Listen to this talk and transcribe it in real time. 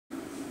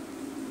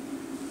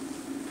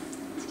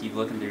keep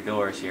looking through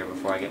doors here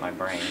before I get my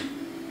brain.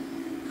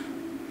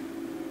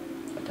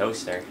 A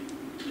toaster.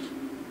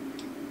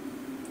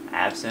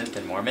 Absinthe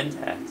and more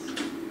Mentats.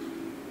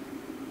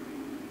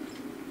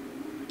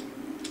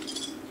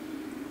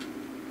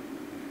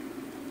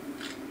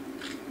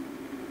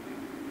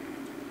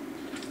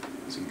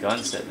 There's a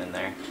gun sitting in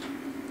there.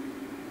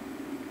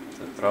 It's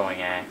a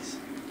throwing axe.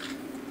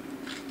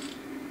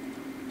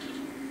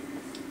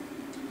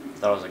 I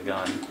thought it was a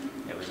gun.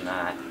 It was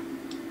not.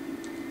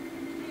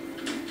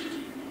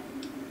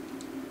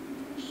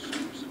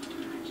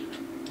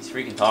 He's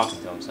freaking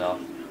talking to himself.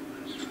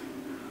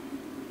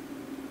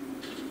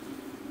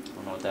 I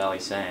don't know what the hell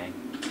he's saying.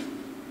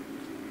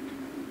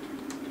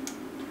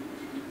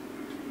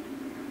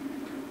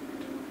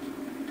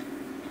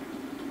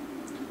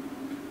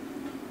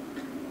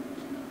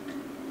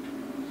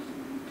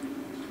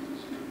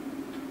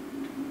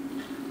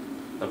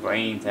 The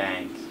brain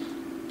tank.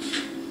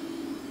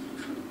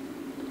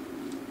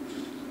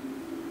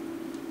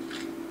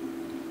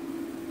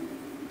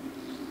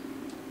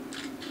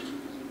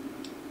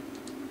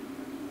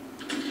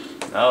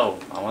 No,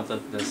 I want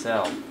the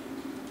cell.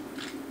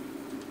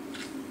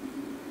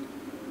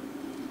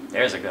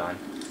 There's a gun.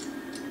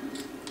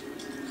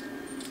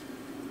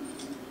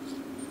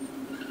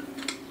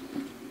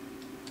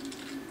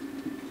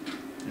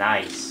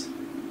 Nice.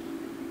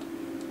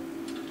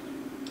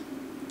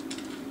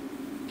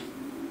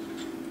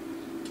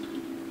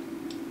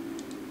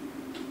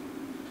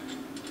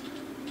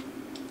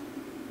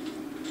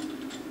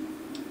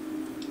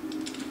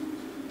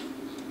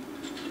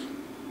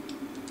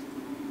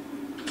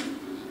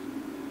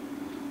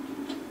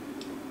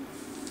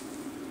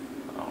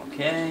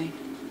 Okay.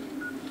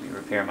 Let me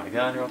repair my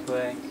gun real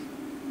quick.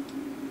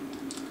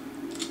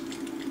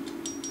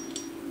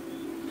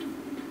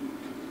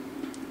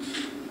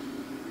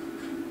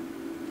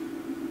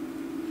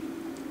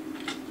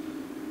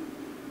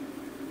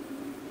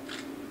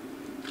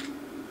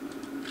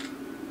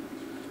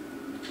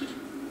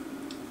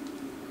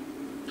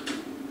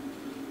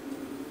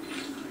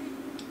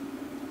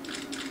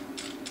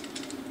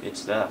 Good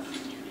stuff.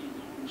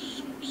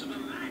 Sorts of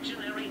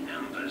imaginary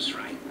numbers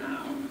right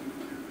now.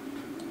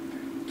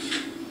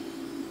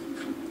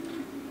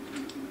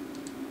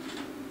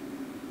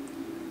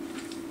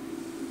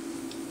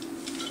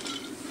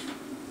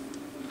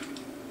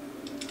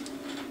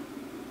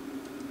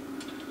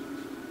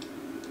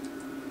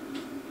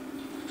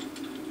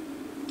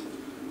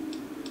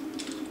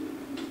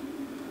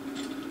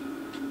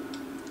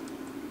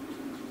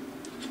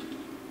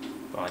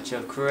 Bunch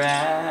of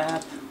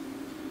crap.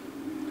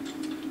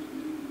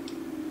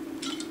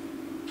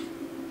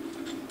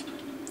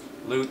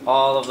 Loot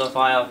all of the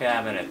file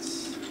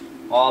cabinets.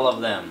 All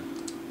of them.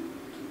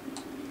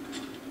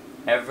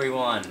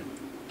 Everyone.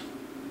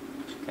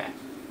 Okay.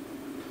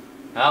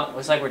 Well,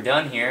 looks like we're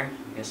done here.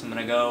 I guess I'm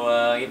gonna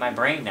go get my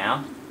brain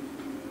now.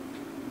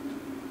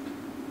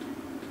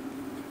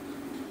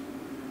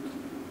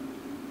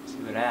 See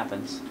what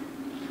happens.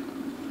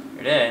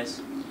 Here it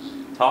is.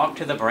 Talk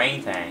to the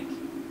brain tank.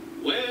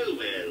 Well,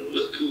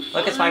 look who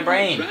Look, it's my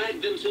brain.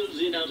 dragged themselves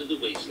in out of the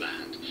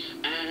wasteland.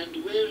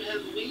 And where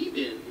have we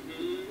been?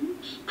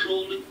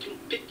 Crawling through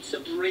bits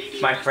of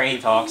radio. My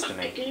brain talks to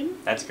me. Again?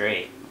 That's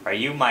great. Are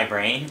you my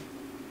brain?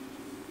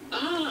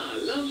 Ah,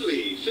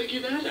 lovely.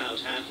 Figured that out,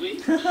 have we?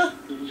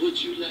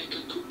 Would you like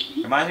a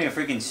cookie? Reminds me of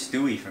freaking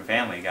Stewie from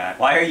Family Guy.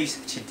 Why are you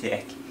such a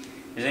dick?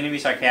 There's any to be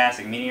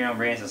sarcastic. Meeting your own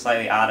brain is a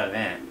slightly odd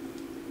event.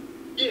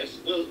 Yes,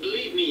 well,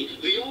 believe me,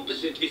 the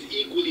opposite is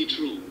equally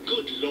true.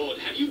 Good Lord,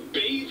 have you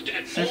bathed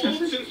at all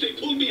since they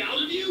pulled me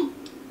out of you?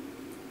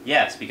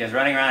 Yes, because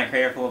running around a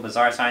crater full of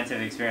bizarre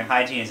scientific experiment,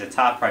 hygiene is a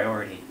top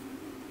priority.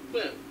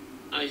 Well,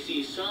 I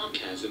see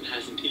sarcasm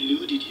hasn't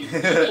eluded you.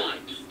 Fine,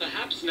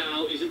 perhaps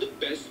now isn't the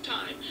best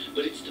time,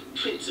 but it's the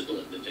principle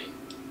of the thing.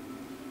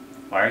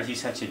 Why are you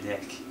such a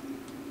dick?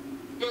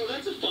 Well,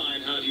 that's a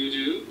fine how do you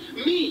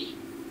do. Me,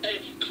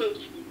 a,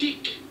 quote,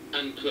 dick,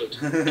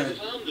 unquote, as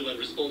if I'm the one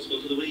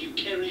responsible for the way you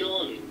carry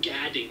on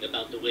gadding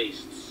about the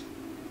wastes.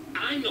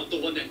 I'm not the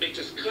one that makes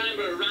us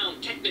clamber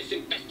around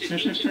Technus-infested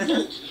ancient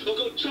vaults or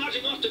go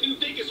charging off to New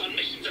Vegas on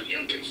missions of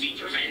ill-conceived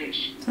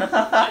revenge. And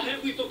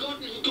have we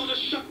forgotten who got us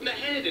shot in the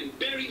head and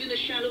buried in a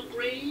shallow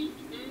grave?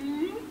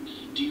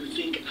 Do you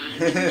think I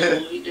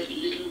enjoyed that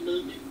little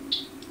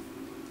moment?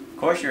 Of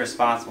course you're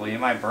responsible. You're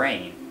my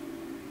brain.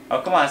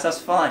 Oh, come on. This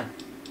stuff's fun.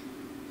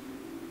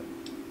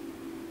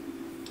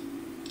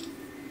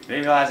 I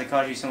didn't realize it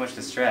caused you so much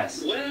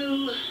distress.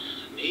 Well,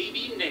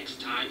 maybe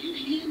next time you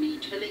hear me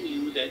telling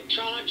you that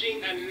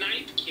charging a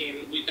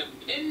nightkin with a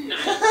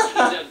penknife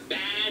is a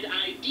bad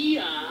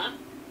idea,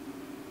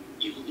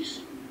 you'll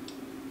listen.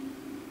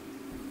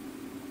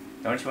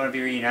 Don't you want to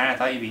be reunited? I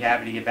thought you'd be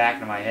happy to get back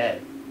into my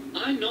head.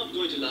 I'm not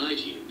going to lie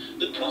to you.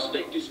 The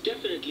prospect is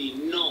definitely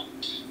not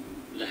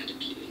that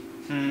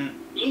appealing.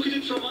 Look at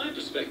it from my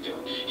perspective.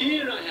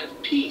 Here I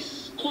have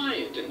peace,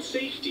 quiet, and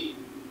safety.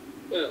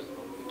 Well,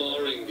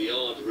 barring the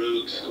odd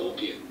rogue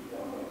scorpion.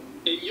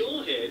 In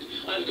your head,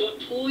 I've got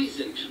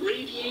poison,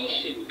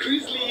 radiation,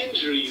 grisly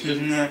injuries,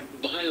 and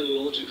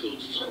biological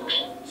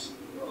functions.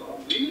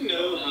 you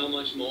know how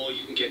much more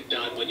you can get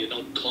done when you're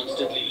not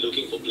constantly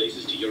looking for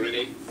places to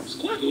urinate? It's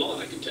quite a lot,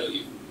 I can tell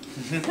you.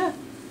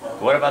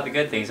 What about the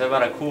good things? What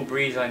about a cool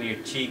breeze on your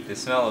cheek, the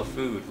smell of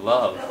food,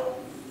 love?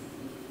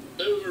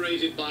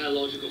 Overrated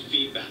biological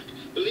feedback.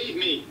 Believe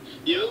me,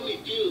 you only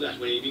feel that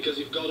way because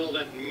you've got all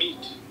that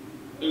meat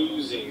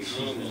oozing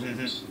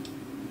hormones.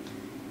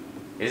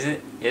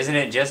 Isn't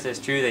it just as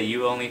true that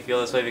you only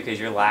feel this way because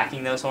you're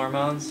lacking those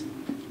hormones?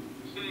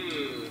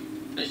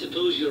 I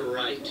suppose you're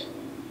right.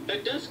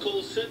 That does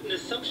call certain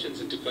assumptions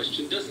into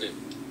question, doesn't it?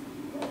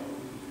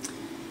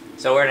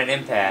 So we're at an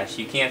impasse.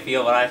 You can't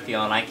feel what I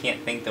feel, and I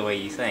can't think the way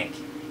you think.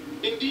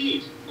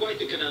 Indeed, quite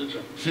the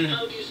conundrum.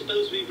 How do you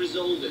suppose we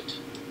resolve it?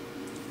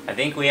 I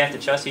think we have to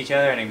trust each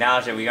other and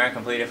acknowledge that we aren't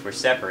complete if we're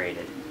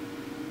separated.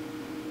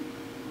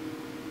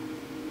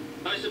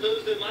 I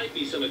suppose there might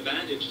be some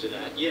advantage to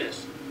that,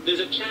 yes. There's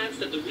a chance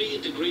that the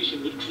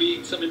reintegration would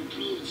create some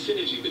improved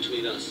synergy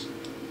between us.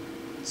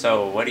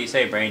 So, what do you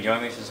say, Brain?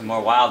 Join me for some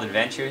more wild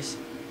adventures?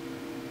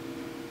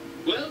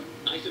 Well,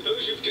 I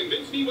suppose you've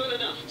convinced me well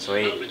enough.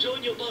 Sweet. I'll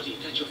rejoin your body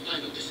if that's your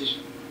final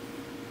decision.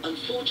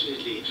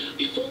 Unfortunately,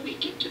 before we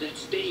get to that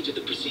stage of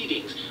the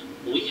proceedings,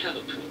 we have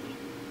a problem.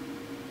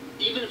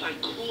 Even if I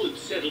could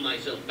settle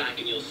myself back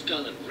in your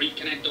skull and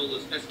reconnect all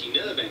those pesky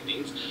nerve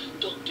endings,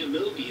 Dr.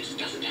 Mobius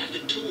doesn't have the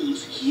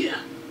tools here.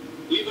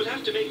 We would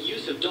have to make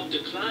use of Dr.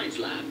 Klein's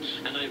lab,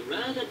 and I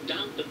rather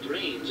doubt the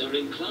brains are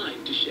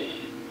inclined to share.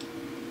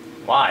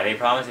 Why? They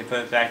promised to put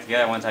it back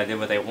together once I did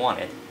what they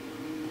wanted.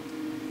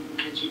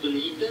 And you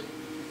believe them?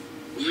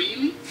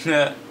 Really?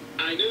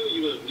 I know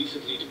you were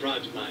recently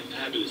deprived of my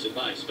fabulous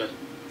advice, but...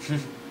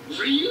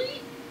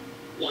 Really?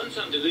 Once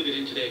I'm delivered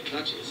into their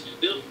clutches,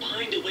 they'll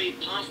find a way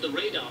past the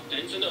radar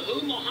fence and the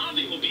whole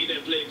Mojave will be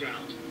their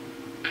playground.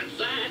 And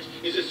that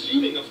is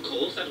assuming, of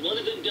course, that one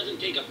of them doesn't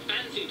take a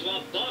fancy to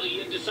our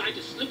body and decide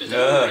to slip his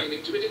own brain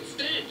into it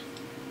instead.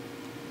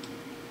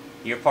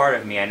 You're part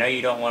of me. I know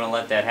you don't want to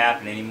let that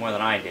happen any more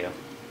than I do.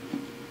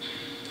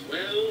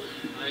 Well,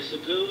 I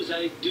suppose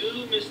I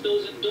do miss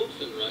those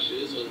endorphin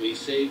rushes when we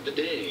save the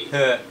day.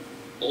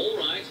 All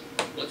right,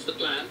 what's the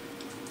plan?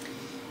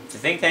 The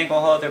think tank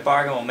will hold their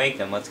bargain, we'll make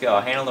them. Let's go.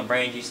 I'll handle the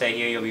brains you say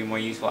here, you'll be more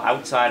useful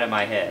outside of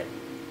my head.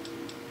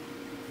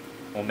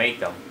 We'll make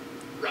them.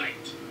 Right.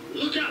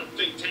 Look out,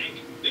 think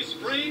tank. This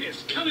brain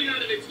is coming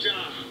out of its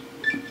jar.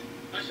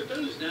 I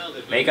suppose now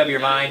that make up your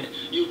mind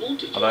you want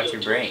to about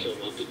your brain.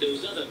 Up with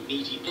those other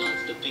meaty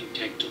parts the think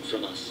tank took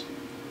from us.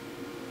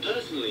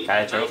 Personally,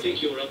 Got a I trophy.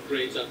 think your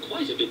upgrades are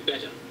quite a bit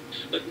better.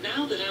 But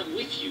now that I'm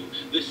with you,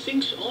 the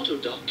Sync's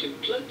autodock can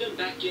plug them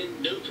back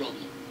in no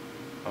problem.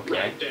 Okay.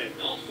 Right then,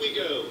 off we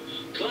go.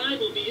 Klein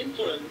will be in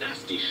for a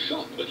nasty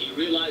shock when he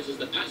realizes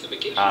the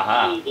pacification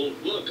tool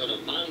won't work on a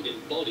mind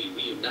and body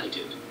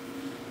reunited.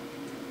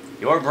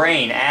 Your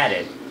brain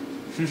added.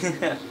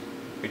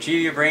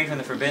 Retrieve your brain from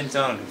the forbidden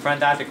zone. Confront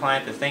Dr.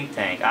 Klein at the think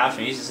tank.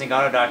 Option: use the Sync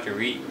autodock to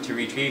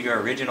retrieve your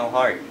original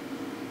heart.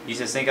 Use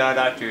the Sync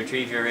autodock to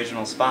retrieve your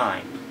original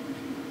spine.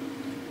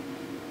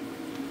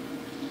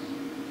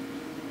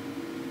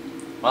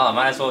 Well, I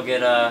might as well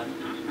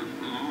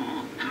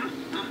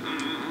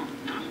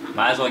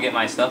get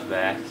my stuff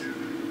back.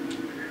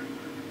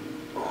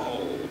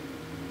 Oh,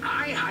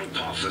 I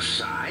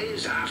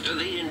hypothesize after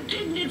the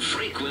indignant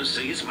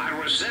frequencies my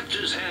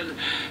receptors had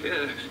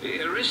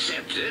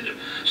recepted,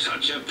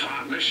 such a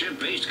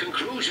partnership-based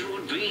conclusion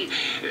would be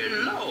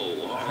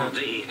low on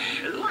the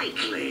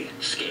likely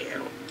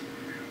scale.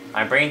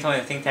 My brain told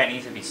me the think tank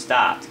needs to be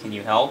stopped. Can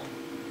you help?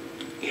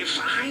 If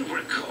I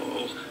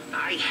recall,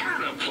 I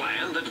had a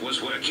plan that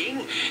was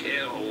working,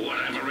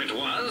 whatever it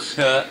was.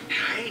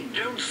 I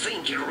don't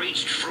think it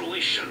reached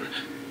fruition.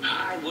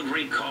 I would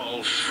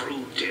recall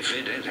fruit if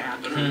it had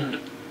happened.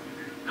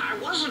 I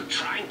wasn't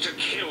trying to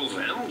kill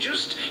them,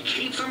 just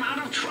keep them out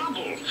of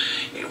trouble.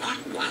 What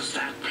was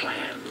that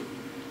plan?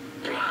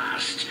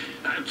 Blast.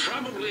 I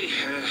probably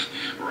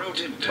wrote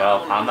it down.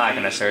 Well, I'm not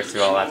going to search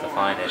through all that to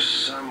find it.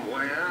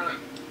 Somewhere.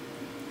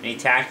 Any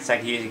tactics I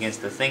could use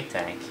against the think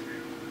tank?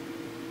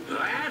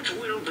 That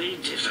will be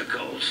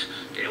difficult.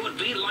 It would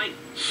be like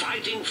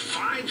fighting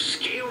 5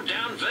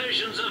 scaled-down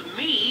versions of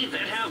me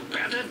that have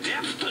better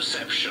depth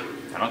perception.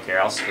 I don't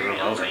care, I'll screw them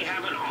over. They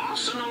have an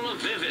arsenal of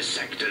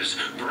vivisectors,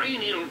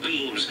 brainial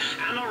beams,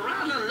 and a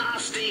rather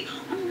nasty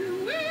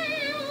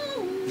ray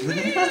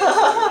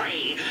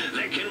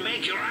that can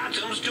make your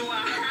atoms do a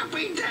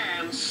happy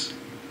dance.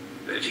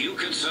 If you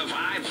could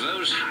survive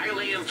those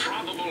highly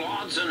improbable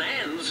odds and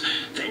ends,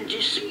 then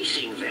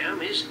deceasing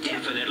them is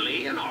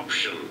definitely an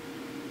option.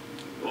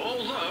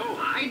 Although,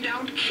 I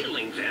doubt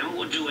killing them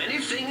would do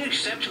anything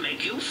except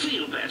make you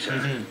feel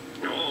better.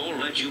 Or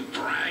let you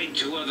brag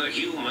to other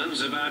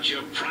humans about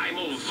your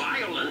primal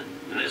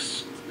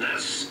violentness.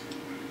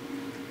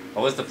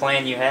 What was the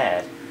plan you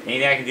had?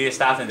 Anything I can do to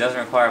stop them doesn't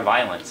require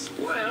violence.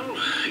 Well,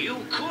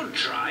 you could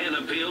try and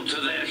appeal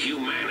to their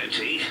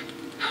humanity.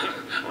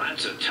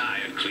 That's a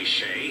tired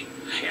cliche.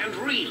 And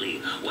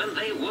really, when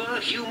they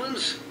were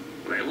humans,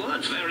 they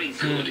weren't very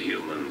good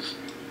humans.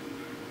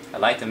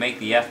 I'd like to make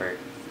the effort.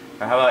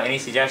 Or how about any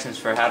suggestions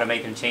for how to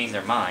make them change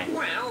their mind?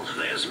 Well,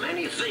 there's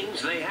many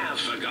things they have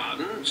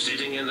forgotten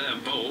sitting in their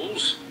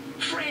bowls.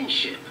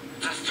 Friendship,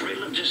 the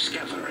thrill of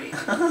discovery,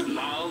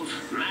 love,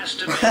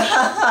 masturbation,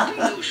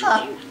 the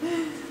usual.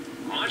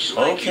 Much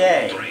like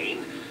your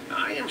brain,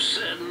 I am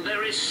certain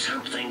there is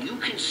something you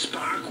can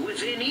spark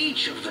within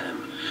each of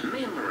them.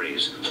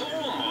 Memories,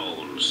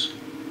 hormones.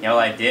 You know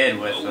what I did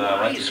with, A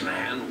wise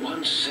man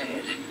once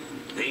said,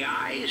 the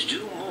eyes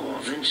do more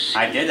than see.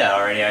 I did that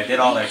already. I did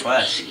all their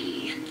quests.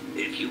 See,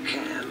 if you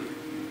can.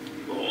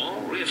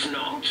 Or if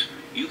not,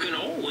 you can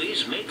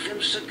always make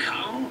them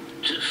succumb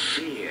to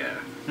fear.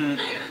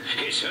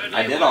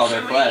 I did all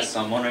their quests,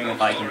 so I'm wondering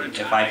if I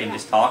can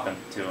just talk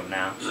to them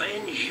now.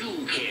 Then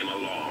you came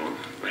along,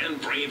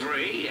 and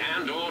bravery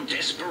and/or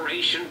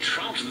desperation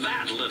trumped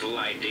that little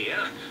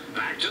idea.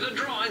 Back to the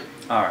drawing.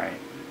 All right.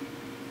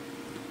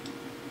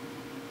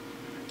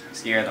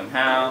 Scare them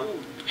how?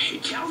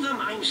 Tell them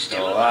I'm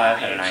still alive.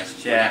 Had a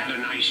nice chat. Had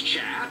a nice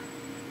chat.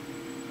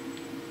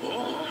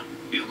 Or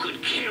you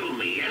could kill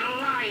me and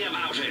lie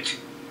about it.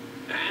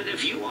 And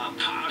if you are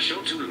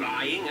partial to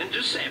lying and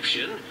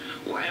deception,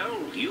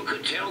 well, you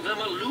could tell them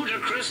a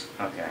ludicrous...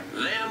 Okay.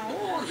 They're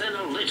more than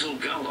a little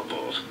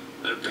gullible.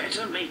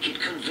 Better make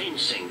it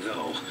convincing,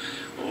 though,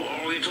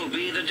 or it'll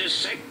be the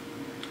dissect...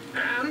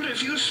 And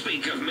if you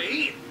speak of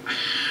me,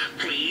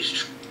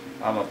 please...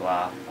 Blah, blah,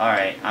 blah.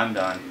 Alright, I'm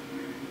done.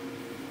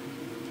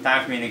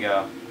 Time for me to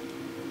go.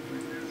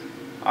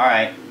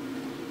 Alright.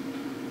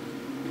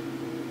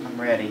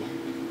 I'm ready.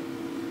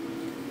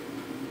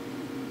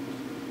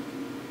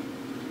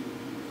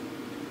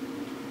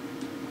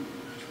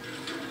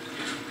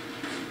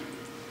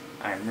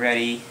 I'm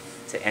ready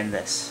to end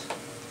this.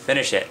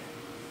 Finish it.